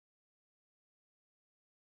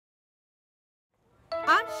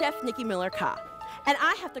I'm Chef Nikki Miller-Ka, and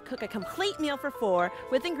I have to cook a complete meal for 4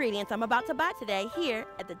 with ingredients I'm about to buy today here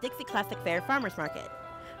at the Dixie Classic Fair Farmers Market.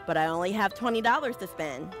 But I only have $20 to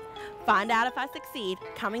spend. Find out if I succeed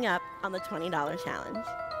coming up on the $20 challenge.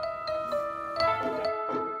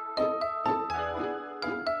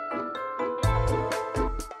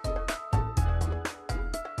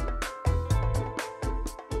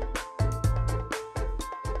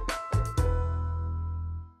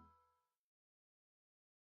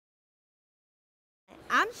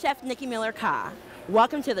 I'm Chef Nikki Miller-Ka.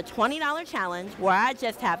 Welcome to the $20 challenge, where I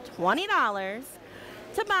just have $20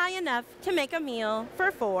 to buy enough to make a meal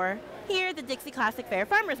for 4 here at the Dixie Classic Fair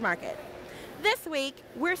Farmers Market. This week,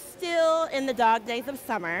 we're still in the dog days of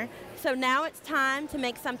summer, so now it's time to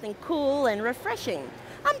make something cool and refreshing.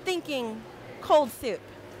 I'm thinking cold soup.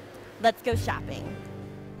 Let's go shopping.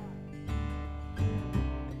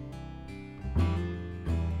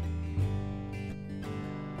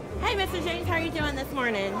 Hey, Mr. James, how are you doing this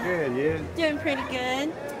morning? Good, yeah. Doing pretty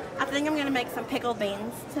good. I think I'm going to make some pickled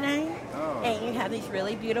beans today. Oh. And you have these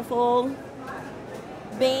really beautiful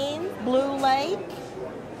beans, Blue Lake.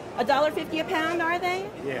 $1.50 a pound, are they?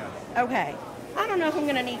 Yeah. Okay. I don't know if I'm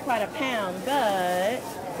going to need quite a pound, but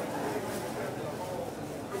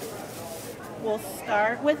we'll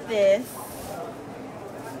start with this.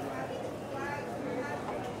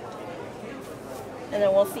 And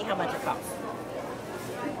then we'll see how much it costs.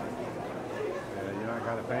 You know, I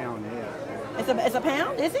got a pound, yeah. It's a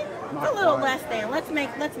pound, is it? Not It's a little quite. less than. Let's make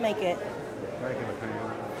it. Make it a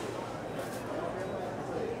pound.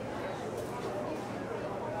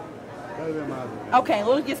 Go to my Okay,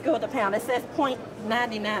 we'll just go with a pound. It says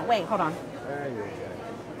 .99. Wait, hold on. There you go.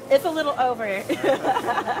 It's a little over. Be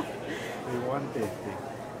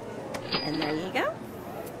 150. And there you go.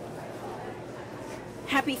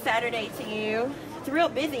 Happy Saturday to you. It's real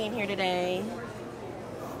busy in here today.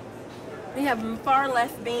 We have far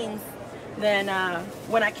less beans than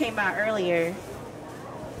when I came by earlier.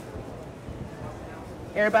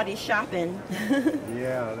 Everybody's shopping.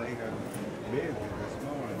 Yeah, they got busy this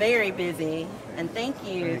morning. Very busy. And thank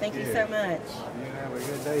you. Thank you so much. You have a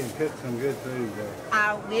good day and cook some good food there.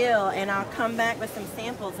 I will, and I'll come back with some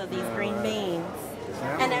samples of these green beans.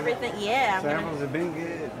 Samples? And everything. Yeah. Samples have been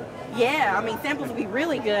good. Yeah, I mean, samples will be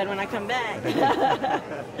really good when I come back.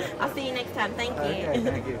 I'll see you next time. Thank you. Okay,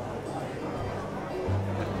 thank you.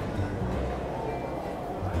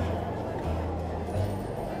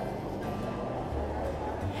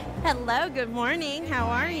 Hello, good morning. How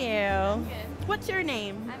are you? Good. What's your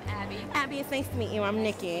name? I'm Abby. Abby, it's nice to meet you. I'm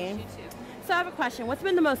Nikki. You too. So I have a question. What's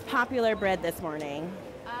been the most popular bread this morning?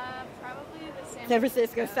 Probably the San San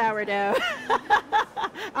Francisco sourdough.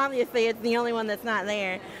 Obviously, it's the only one that's not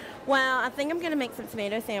there. Well, I think I'm going to make some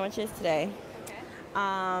tomato sandwiches today. Okay.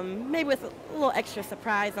 Maybe with a little extra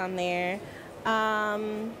surprise on there.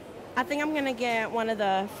 I think I'm going to get one of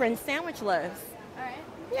the French sandwich loaves. All right.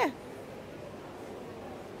 Yeah.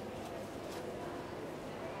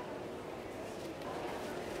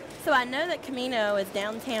 So I know that Camino is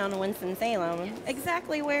downtown Winston-Salem. Yes.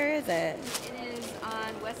 Exactly where is it? It is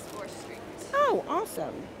on West 4th Street. Oh,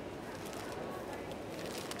 awesome.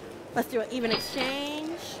 Let's do an even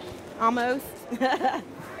exchange. Almost.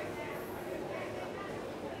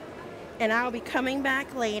 And I'll be coming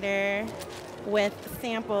back later with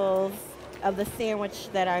samples of the sandwich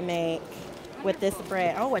that I make with this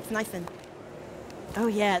bread. Oh, it's nice and... Oh,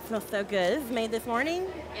 yeah, it smells so good. This is made this morning?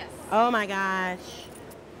 Yes. Oh, my gosh.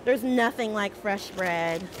 There's nothing like fresh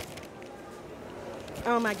bread.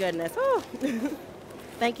 Oh, my goodness. Oh.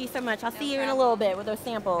 Thank you so much. I'll see you in a little bit with those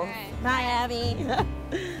samples. All right. Bye, Abby.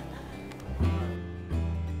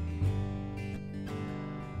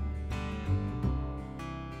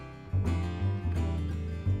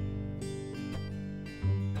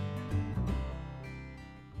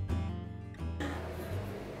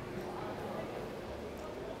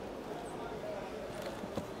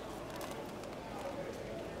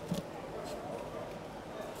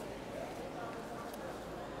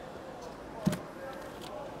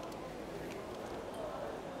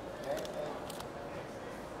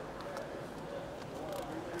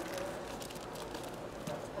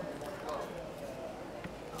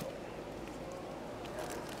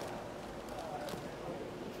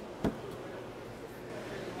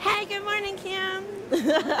 Hey, good morning, Kim.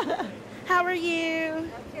 How are you?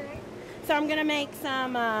 Okay. So I'm gonna make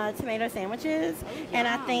some tomato sandwiches, and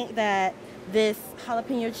I think that this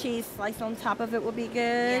jalapeno cheese sliced on top of it will be good.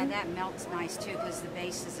 Yeah, that melts nice too because the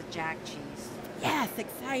base is a jack cheese. Yes,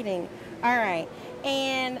 exciting. All right,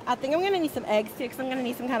 and I think I'm gonna need some eggs too, because I'm gonna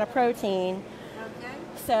need some kind of protein. Okay.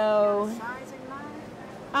 So Size in mind?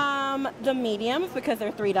 The mediums because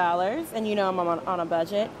they're $3, and you know I'm on a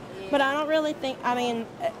budget. Yeah. But I don't really think. I mean,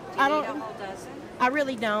 I Do you don't. need a whole dozen? I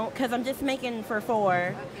really don't because I'm just making for 4.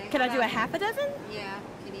 Okay. Can I How do a about- half a dozen? Yeah.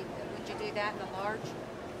 Would you do that in the large?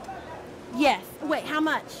 Yes. Wait, how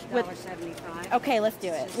much? $1.75. Okay, let's do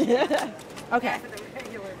it. Okay. Half of the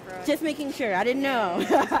regular price. Just making sure. I didn't know.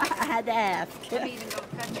 I had to ask. Let me even go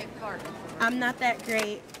cut you a carton. I'm not that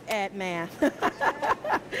great at math.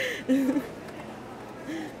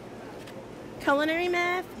 Culinary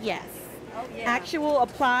math? Yes. Oh, yeah. Actual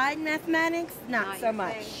applied mathematics? Not Not so your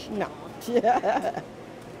much. thing. No.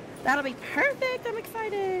 That'll be perfect. I'm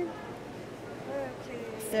excited. Okay.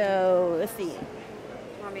 So, let's see.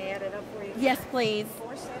 Want me to add it up for you? Yes, please.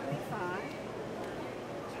 $4.75.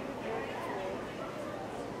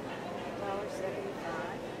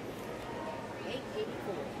 $1.75. $8.84.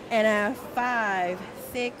 And a 5,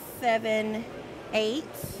 6, 7, 8,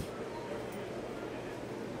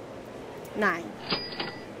 9. All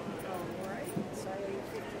right. Sorry,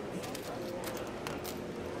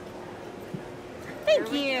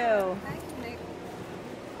 Thank you. Thank you, Nick.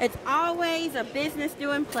 It's always a business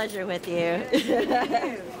doing pleasure with you.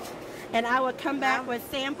 And I will come back with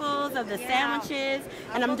samples of the Yeah. sandwiches,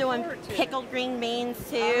 and I I'm look doing forward to it. pickled green beans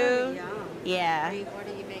too. Oh, yum. Yeah. What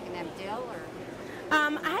are you making them, dill or?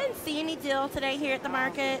 I didn't see any dill today here at the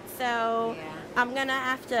market, so Yeah. I'm gonna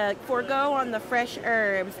have to forego on the fresh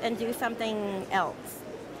herbs and do something else.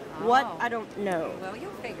 What? Oh. I don't know. Well,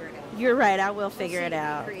 you'll figure it out. You're right. I will We'll figure see it you be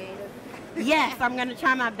out. Creative. Yes, I'm gonna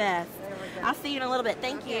try my best. There we go. I'll see you in a little bit.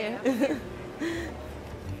 Thank Okay, you.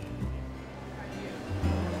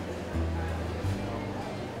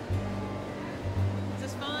 Is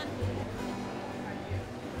this fun?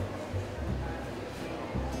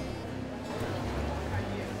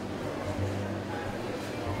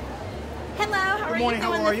 Hello, how are morning, you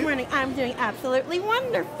how doing are this you? morning? I'm doing absolutely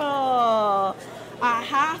wonderful.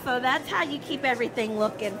 Aha, so that's how you keep everything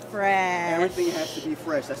looking fresh. Everything has to be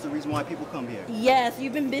fresh. That's the reason why people come here. Yes,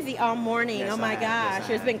 you've been busy all morning. Yes, Oh my I have. gosh, Yes, I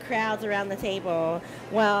there's have. been crowds around the table.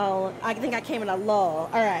 Well, I think I came in a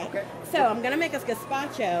lull. All right. Okay. So I'm gonna make us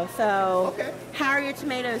gazpacho. So, Okay. how are your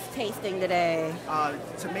tomatoes tasting today?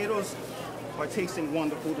 Tomatoes are tasting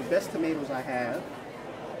wonderful. The best tomatoes I have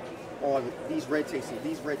are these red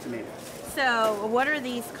tomatoes. So, what are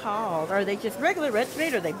these called? Are they just regular red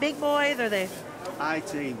tomatoes? Are they big boys? Are they? I'd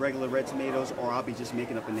say regular red tomatoes, or I'll be just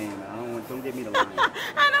making up a name. Don't get me to lie.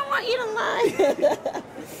 I don't want you to lie.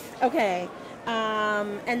 Okay.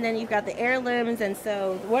 And then you've got the heirlooms, and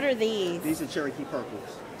so what are these? These are Cherokee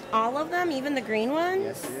purples. All of them, even the green ones?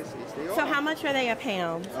 Yes, they are. So how much are they a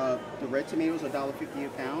pound? The red tomatoes are $1.50 a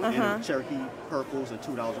pound, Uh-huh. and the Cherokee purples are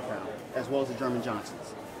 $2 a pound, as well as the German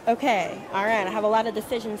Johnsons. Okay. All right. I have a lot of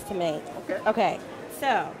decisions to make. Okay. Okay.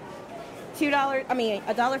 So,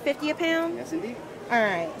 $1.50 a pound? Yes, indeed. All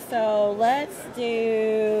right. So let's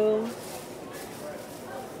do.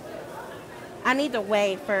 I need to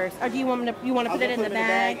weigh first. Or do you want me to? You want to I'll put go it in the them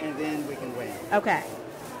bag? and then we can weigh. Okay.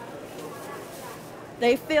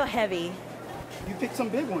 They feel heavy. You picked some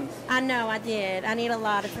big ones. I know. I did. I need a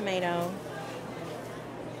lot of tomato.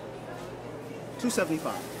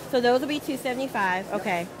 $2.75. So those will be $2.75.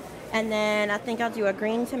 Okay. And then I think I'll do a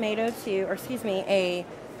green tomato too, or excuse me, a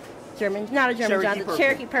not a German Cherokee Johnson, purple.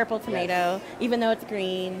 Cherokee purple tomato, even though it's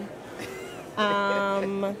green.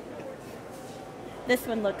 This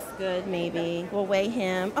one looks good, maybe. We'll weigh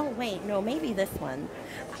him. Oh, wait, no, maybe this one.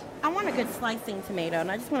 I want a good slicing tomato, and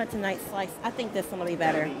I just want it to nice slice. I think this one will be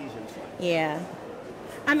better. That'll be easier to slice. Yeah.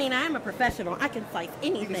 I mean, I am a professional. I can slice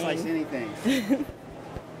You anything. can slice anything.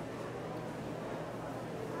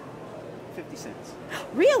 50 cents.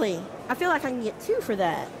 Really? I feel like I can get 2 for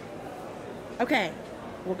that. Okay,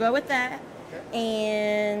 we'll go with that.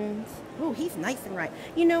 And, oh, he's nice and right.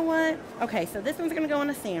 You know what? Okay, so this one's going to go on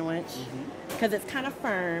a sandwich because it's kind of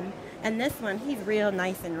firm. And this one, he's real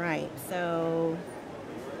nice and ripe. So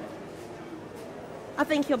I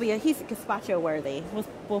think he's gazpacho worthy.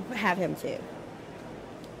 We'll have him too.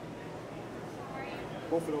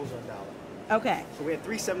 Both of those are $1. Okay, So we had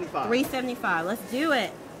 $3.75. $3.75. Let's do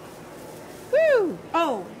it. Woo!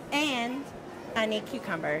 Oh, and I need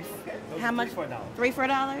cucumbers. Okay, those How are much? 3 for $1. 3 for $1?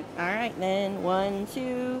 All right, then 1,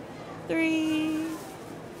 2, 3.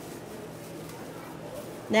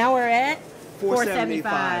 Now we're at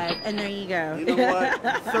 $4.75. And there you go. You know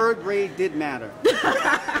what? Third grade did matter.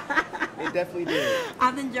 It definitely did.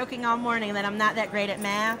 I've been joking all morning that I'm not that great at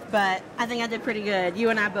math, but I think I did pretty good.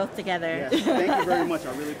 You and I both together. Yes. Thank you very much.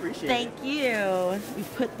 I really appreciate Thank it. you. We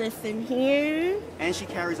put this in here. And she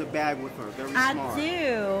carries a bag with her. Very I smart.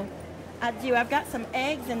 do. I've got some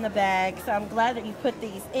eggs in the bag, so I'm glad that you put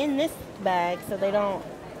these in this bag so they don't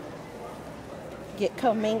get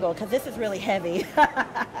commingled because this is really heavy.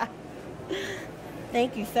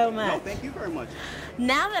 Thank you so much. No, thank you very much.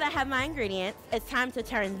 Now that I have my ingredients, it's time to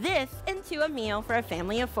turn this into a meal for a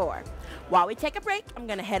family of 4. While we take a break, I'm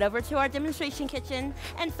going to head over to our demonstration kitchen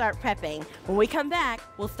and start prepping. When we come back,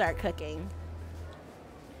 we'll start cooking.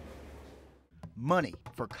 Money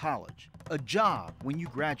for college, a job when you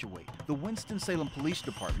graduate. The Winston-Salem Police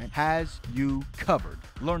Department has you covered.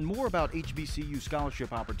 Learn more about HBCU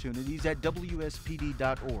scholarship opportunities at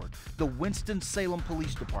WSPD.org. The Winston-Salem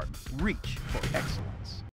Police Department. Reach for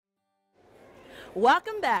excellence.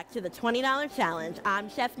 Welcome back to the $20 Challenge. I'm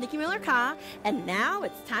Chef Nikki Miller-Ka, and now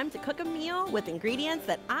it's time to cook a meal with ingredients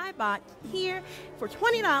that I bought here for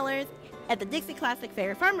 $20 at the Dixie Classic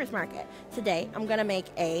Fair Farmers Market. Today, I'm going to make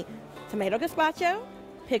a tomato gazpacho,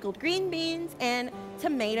 pickled green beans, and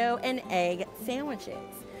tomato and egg sandwiches.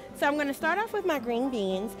 So I'm going to start off with my green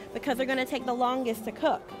beans because they're going to take the longest to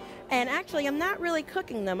cook. And actually, I'm not really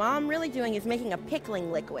cooking them. All I'm really doing is making a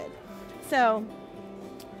pickling liquid. So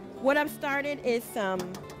what I've started is some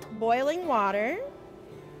boiling water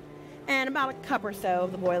and about a cup or so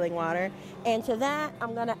of the boiling water. And to that,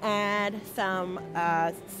 I'm going to add some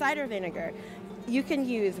cider vinegar. You can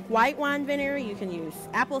use white wine vinegar, you can use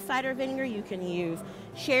apple cider vinegar, you can use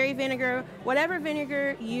sherry vinegar, whatever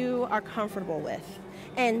vinegar you are comfortable with.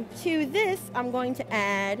 And to this, I'm going to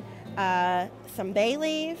add some bay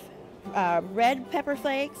leaf, red pepper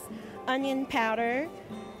flakes, onion powder,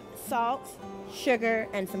 salt, sugar,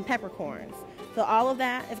 and some peppercorns. So all of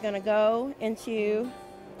that is going to go into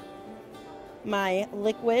my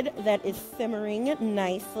liquid that is simmering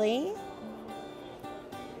nicely.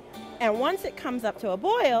 And once it comes up to a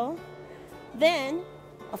boil, then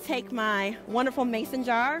I'll take my wonderful mason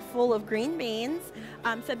jar full of green beans.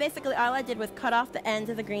 So basically all I did was cut off the ends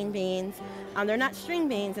of the green beans. They're not string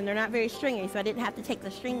beans and they're not very stringy, so I didn't have to take the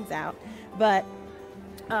strings out. But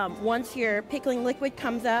once your pickling liquid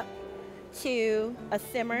comes up to a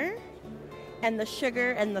simmer and the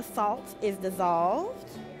sugar and the salt is dissolved,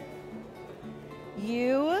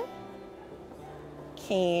 you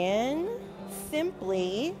can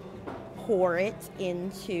simply pour it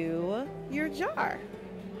into your jar.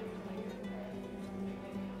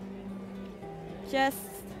 Just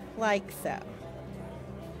like so.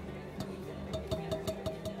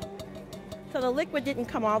 So the liquid didn't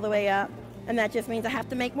come all the way up, and that just means I have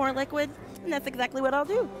to make more liquid, and that's exactly what I'll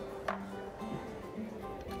do.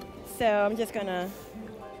 So I'm just gonna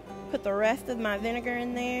put the rest of my vinegar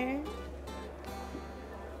in there.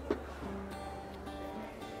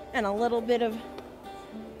 And a little bit of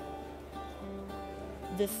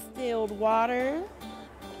distilled water.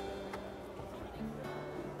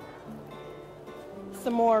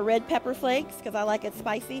 Some more red pepper flakes because I like it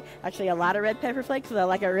spicy. Actually, a lot of red pepper flakes because I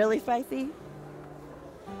like it really spicy.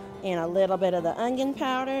 And a little bit of the onion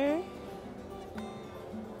powder.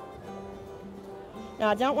 Now,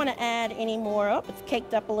 I don't want to add any more. Oh, it's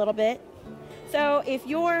caked up a little bit. So if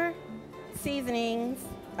your seasonings,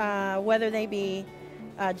 whether they be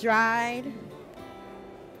dried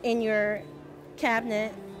in your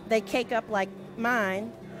cabinet, they cake up like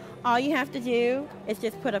mine, all you have to do is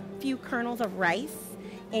just put a few kernels of rice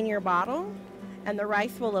in your bottle, and the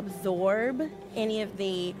rice will absorb any of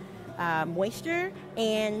the moisture,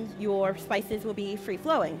 and your spices will be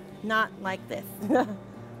free-flowing, not like this.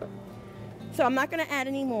 So I'm not going to add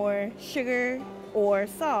any more sugar or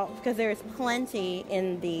salt because there's plenty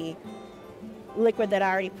in the liquid that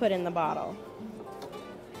I already put in the bottle.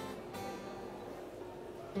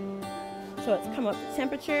 So it's come up to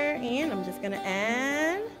temperature, and I'm just going to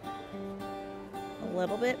add a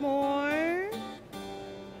little bit more. And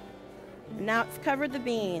now it's covered the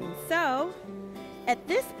beans. So at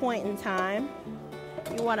this point in time,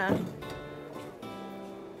 you want to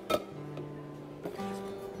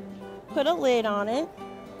put a lid on it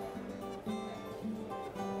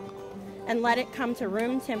and let it come to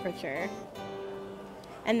room temperature.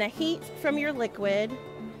 And the heat from your liquid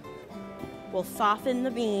will soften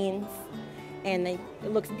the beans, and it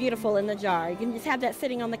looks beautiful in the jar. You can just have that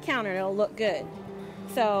sitting on the counter and it'll look good.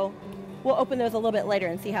 So we'll open those a little bit later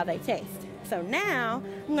and see how they taste. So now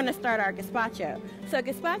I'm going to start our gazpacho. So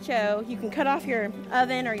gazpacho, you can cut off your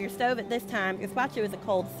oven or your stove at this time. Gazpacho is a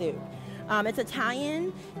cold soup. It's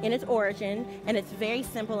Italian in its origin, and it's very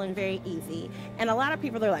simple and very easy. And a lot of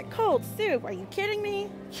people are like, cold soup, are you kidding me?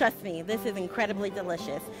 Trust me, this is incredibly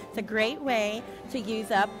delicious. It's a great way to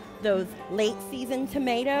use up those late season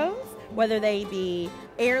tomatoes, whether they be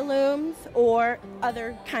heirlooms or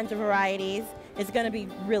other kinds of varieties. It's going to be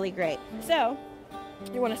really great. So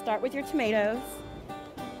you want to start with your tomatoes.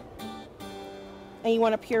 and you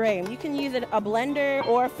want to puree them. You can use a blender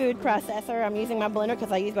or a food processor. I'm using my blender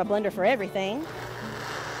because I use my blender for everything.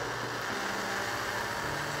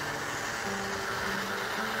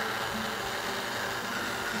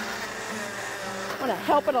 I want to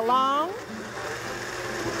help it along.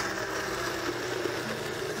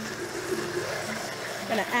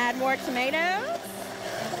 Going to add more tomatoes.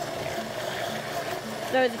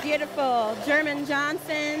 Those beautiful German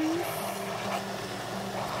Johnsons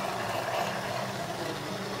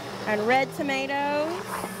and red tomatoes.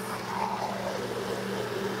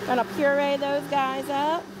 Gonna puree those guys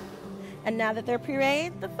up. And now that they're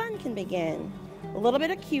pureed, the fun can begin. A little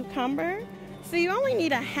bit of cucumber. So you only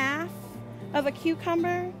need a half of a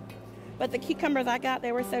cucumber, but the cucumbers I got,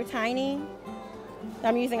 they were so tiny.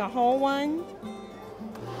 I'm using a whole one.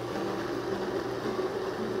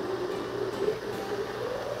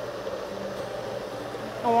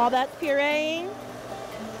 And while that's pureeing,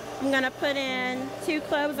 I'm gonna put in 2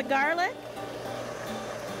 cloves of garlic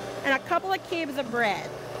and a couple of cubes of bread.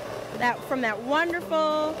 From that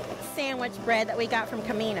wonderful sandwich bread that we got from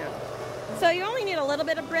Camino. So you only need a little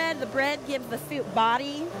bit of bread. The bread gives the soup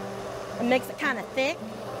body and makes it kind of thick.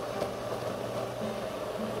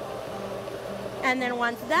 And then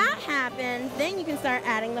once that happens, then you can start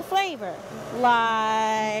adding the flavor,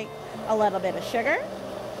 like a little bit of sugar,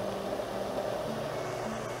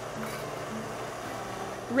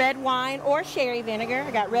 red wine or sherry vinegar.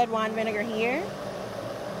 I got red wine vinegar here.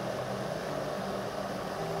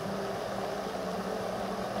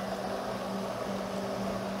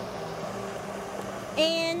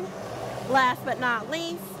 And last but not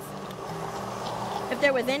least, if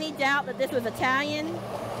there was any doubt that this was Italian,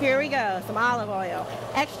 here we go, some olive oil.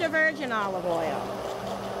 Extra virgin olive oil.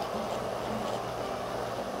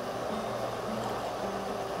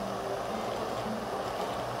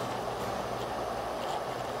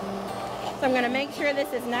 So I'm going to make sure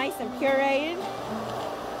this is nice and pureed.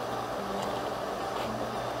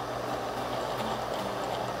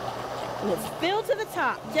 And it's filled to the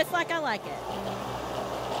top, just like I like it.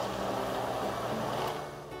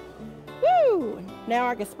 Woo! Now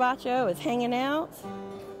our gazpacho is hanging out.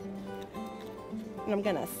 And I'm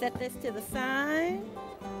gonna set this to the side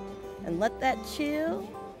and let that chill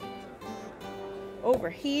over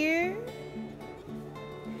here.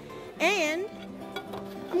 And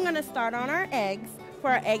I'm gonna start on our eggs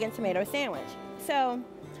for our egg and tomato sandwich. So,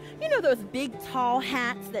 you know those big tall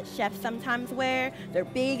hats that chefs sometimes wear? They're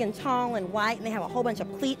big and tall and white and they have a whole bunch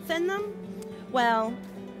of pleats in them. Well,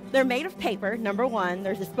 they're made of paper, number one,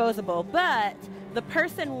 they're disposable, but the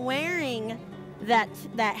person wearing that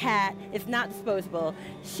hat is not disposable.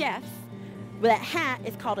 Chefs, that hat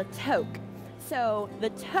is called a toque. So the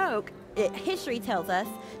toque, history tells us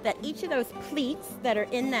that each of those pleats that are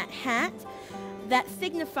in that hat, that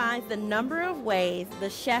signifies the number of ways the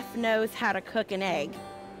chef knows how to cook an egg.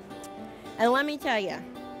 And let me tell you,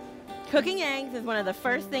 cooking eggs is one of the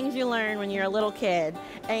first things you learn when you're a little kid,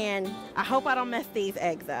 and I hope I don't mess these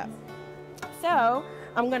eggs up. So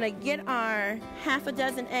I'm gonna get our half a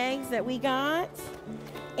dozen eggs that we got,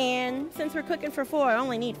 and since we're cooking for 4, I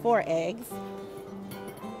only need 4 eggs.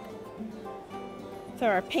 So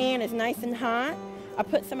our pan is nice and hot. I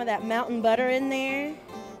put some of that melted butter in there,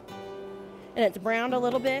 and it's browned a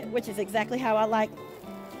little bit, which is exactly how I like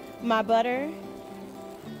my butter.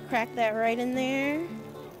 Crack that right in there.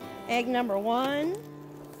 Egg number 1.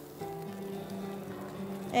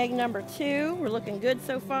 Egg number 2, we're looking good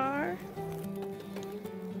so far.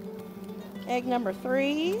 Egg number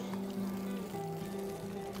 3.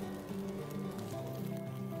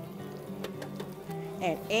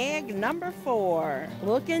 And egg number 4,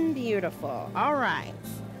 looking beautiful. All right,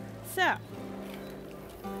 so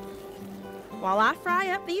while I fry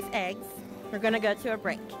up these eggs, we're gonna go to a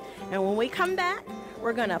break. And when we come back,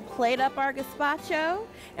 we're gonna plate up our gazpacho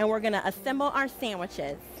and we're gonna assemble our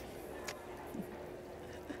sandwiches.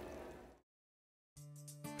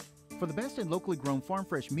 For the best in locally grown farm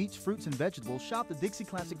fresh meats, fruits, and vegetables, shop the Dixie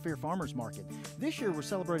Classic Fair Farmers Market. This year, we're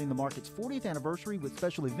celebrating the market's 40th anniversary with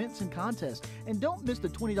special events and contests. And don't miss the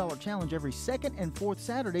 $20 challenge every 2nd and 4th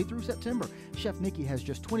Saturday through September. Chef Nikki has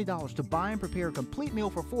just $20 to buy and prepare a complete meal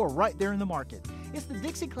for 4 right there in the market. It's the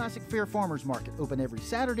Dixie Classic Fair Farmers Market, open every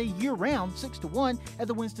Saturday year-round, 6 to 1 at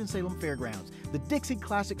the Winston-Salem Fairgrounds. The Dixie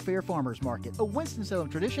Classic Fair Farmers Market, a Winston-Salem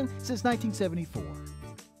tradition since 1974.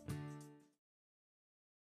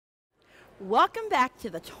 Welcome back to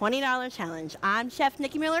the $20 challenge. I'm Chef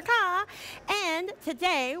Nikki Miller-Kaw, and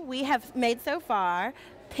today we have made so far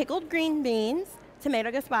pickled green beans,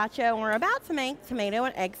 tomato gazpacho, and we're about to make tomato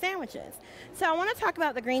and egg sandwiches. So I want to talk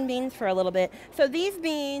about the green beans for a little bit. So these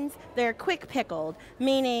beans, they're quick pickled,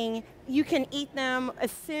 meaning you can eat them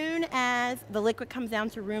as soon as the liquid comes down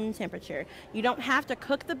to room temperature. You don't have to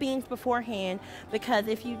cook the beans beforehand, because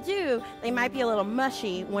if you do, they might be a little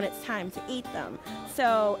mushy when it's time to eat them.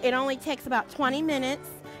 So it only takes about 20 minutes,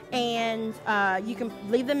 and you can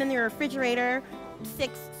leave them in the refrigerator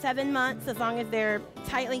 6-7 months as long as they're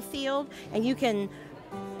tightly sealed, and you can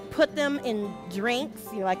put them in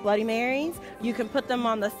drinks, like Bloody Marys. You can put them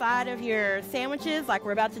on the side of your sandwiches like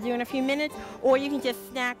we're about to do in a few minutes, or you can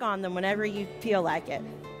just snack on them whenever you feel like it.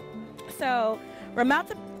 So we're about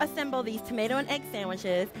to assemble these tomato and egg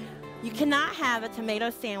sandwiches. You cannot have a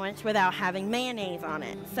tomato sandwich without having mayonnaise on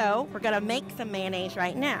it. So we're gonna make some mayonnaise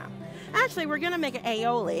right now. Actually, we're going to make an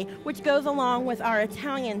aioli, which goes along with our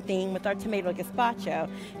Italian theme with our tomato gazpacho.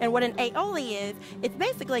 And what an aioli is, it's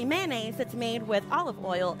basically mayonnaise that's made with olive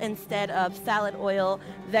oil instead of salad oil,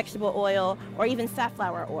 vegetable oil, or even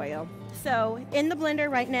safflower oil. So in the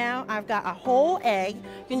blender right now, I've got a whole egg.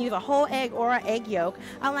 You can use a whole egg or an egg yolk.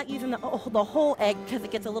 I like using the whole egg because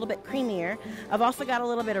it gets a little bit creamier. I've also got a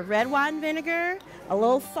little bit of red wine vinegar, a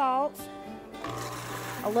little salt,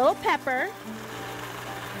 a little pepper.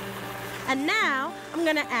 And now I'm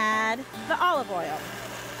going to add the olive oil.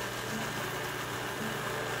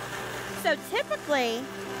 So typically,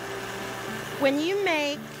 when you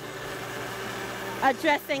make a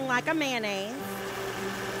dressing like a mayonnaise,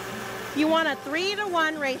 you want a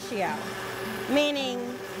 3-to-1 ratio, meaning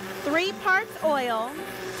 3 parts oil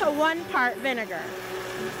to 1 part vinegar.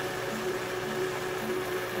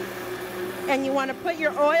 And you want to put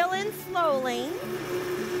your oil in slowly,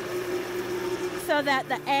 so that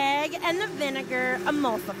the egg and the vinegar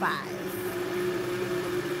emulsifies.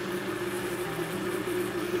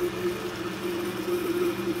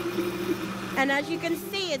 And as you can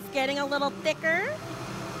see, it's getting a little thicker.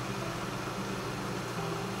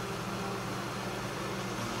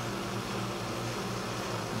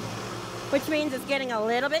 Which means it's getting a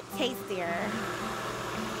little bit tastier.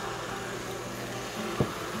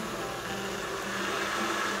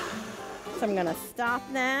 So I'm gonna stop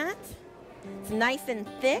that. It's nice and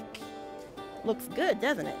thick. Looks good,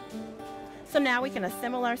 doesn't it? So now we can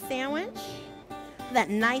assemble our sandwich. That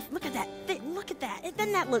nice, look at that thick, look at that.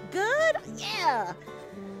 Doesn't that look good? Yeah.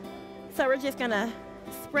 So we're just gonna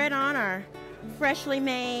spread on our freshly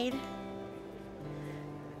made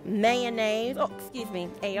mayonnaise,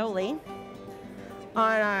 aioli,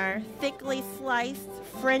 on our thickly sliced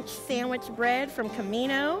French sandwich bread from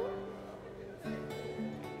Camino.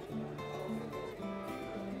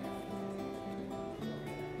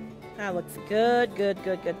 That looks good, good,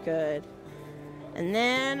 good, good, good. And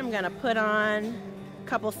then I'm gonna put on a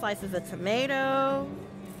couple slices of tomato,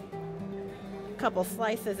 a couple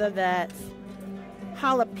slices of that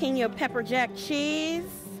jalapeno pepper jack cheese,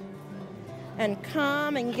 and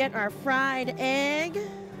come and get our fried egg.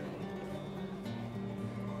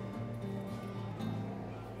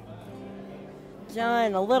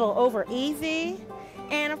 Done a little over easy.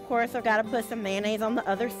 And of course, I've got to put some mayonnaise on the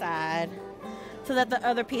other side so that the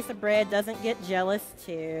other piece of bread doesn't get jealous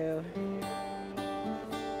too.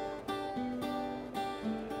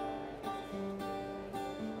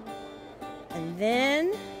 And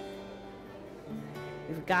then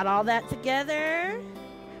we've got all that together.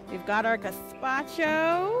 We've got our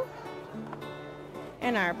gazpacho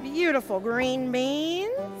and our beautiful green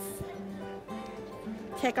beans.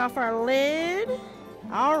 Take off our lid.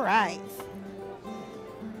 All right.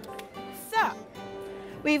 So,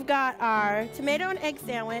 we've got our tomato and egg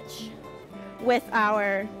sandwich with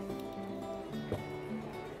our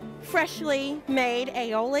freshly made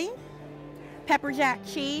aioli, pepper jack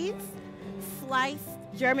cheese, sliced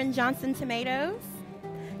German Johnson tomatoes.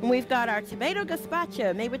 And we've got our tomato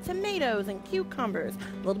gazpacho made with tomatoes and cucumbers,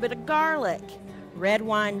 a little bit of garlic, red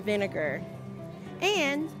wine vinegar.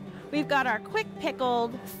 And we've got our quick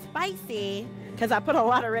pickled, spicy, because I put a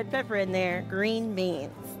lot of red pepper in there, green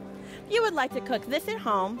beans. If you would like to cook this at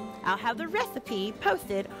home, I'll have the recipe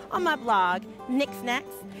posted on my blog,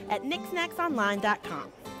 Knick-Snacks, at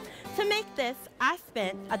knicksnacksonline.com. To make this, I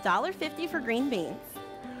spent $1.50 for green beans,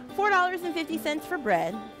 $4.50 for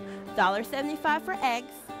bread, $1.75 for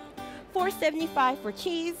eggs, $4.75 for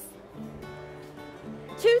cheese,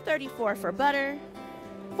 $2.34 for butter,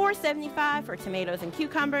 $4.75 for tomatoes and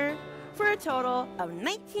cucumber, for a total of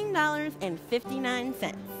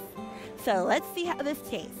 $19.59. So let's see how this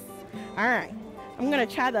tastes. All right, I'm gonna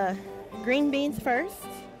try the green beans first,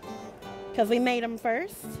 because we made them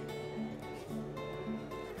first.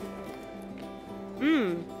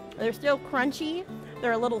 They're still crunchy.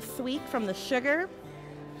 They're a little sweet from the sugar,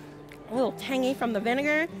 a little tangy from the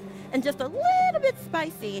vinegar, and just a little bit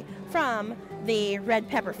spicy from the red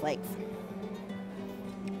pepper flakes.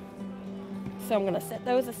 So I'm gonna set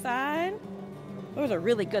those aside. Those are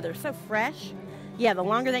really good. They're so fresh. Yeah, the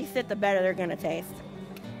longer they sit, the better they're gonna taste.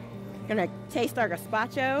 Gonna taste our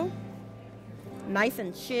gazpacho. Nice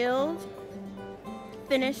and chilled.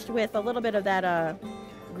 Finished with a little bit of that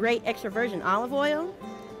great extra virgin olive oil.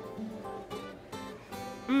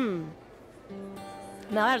 Mmm.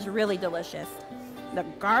 Now that is really delicious. The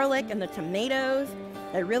garlic and the tomatoes,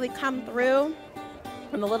 they really come through.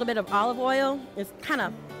 And a little bit of olive oil just kind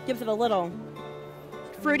of gives it a little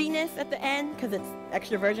fruitiness at the end because it's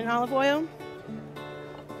extra virgin olive oil.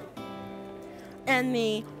 And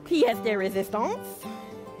the pièce de résistance,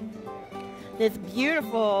 this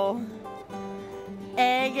beautiful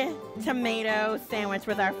egg tomato sandwich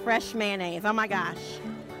with our fresh mayonnaise. Oh my gosh.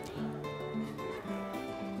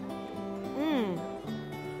 Mmm.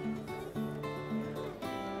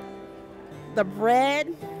 The bread,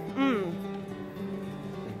 mmm.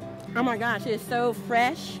 Oh my gosh, it is so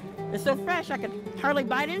fresh. It's so fresh I could hardly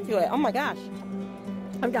bite into it. Oh my gosh.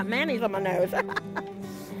 I've got mayonnaise on my nose.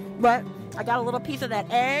 But I got a little piece of that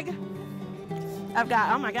egg. I've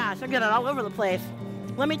got, oh my gosh, I've got it all over the place.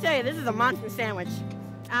 Let me tell you, this is a monster sandwich.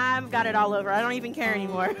 I've got it all over. I don't even care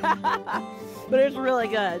anymore. But it's really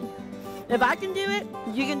good. If I can do it,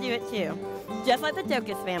 you can do it too. Just like the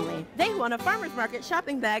Docus family. They won a farmer's market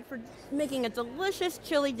shopping bag for making a delicious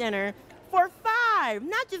chili dinner for $5.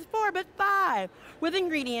 Not just 4, but 5. With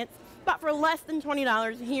ingredients, but for less than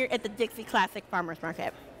 $20 here at the Dixie Classic Farmer's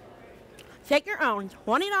Market. Take your own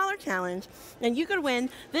 $20 challenge, and you could win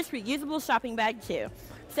this reusable shopping bag too.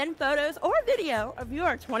 Send photos or video of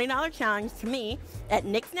your $20 challenge to me at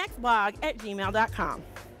nicksnacksblog@gmail.com.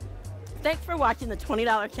 Thanks for watching the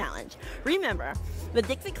 $20 challenge. Remember, the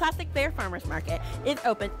Dixie Classic Fair Farmers Market is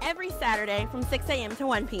open every Saturday from 6 a.m. to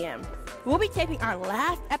 1 p.m. We'll be taping our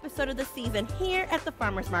last episode of the season here at the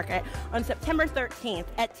Farmers Market on September 13th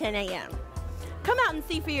at 10 a.m. Come out and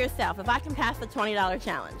see for yourself if I can pass the $20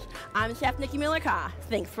 challenge. I'm Chef Nikki Miller-Kah.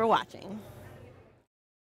 Thanks for watching.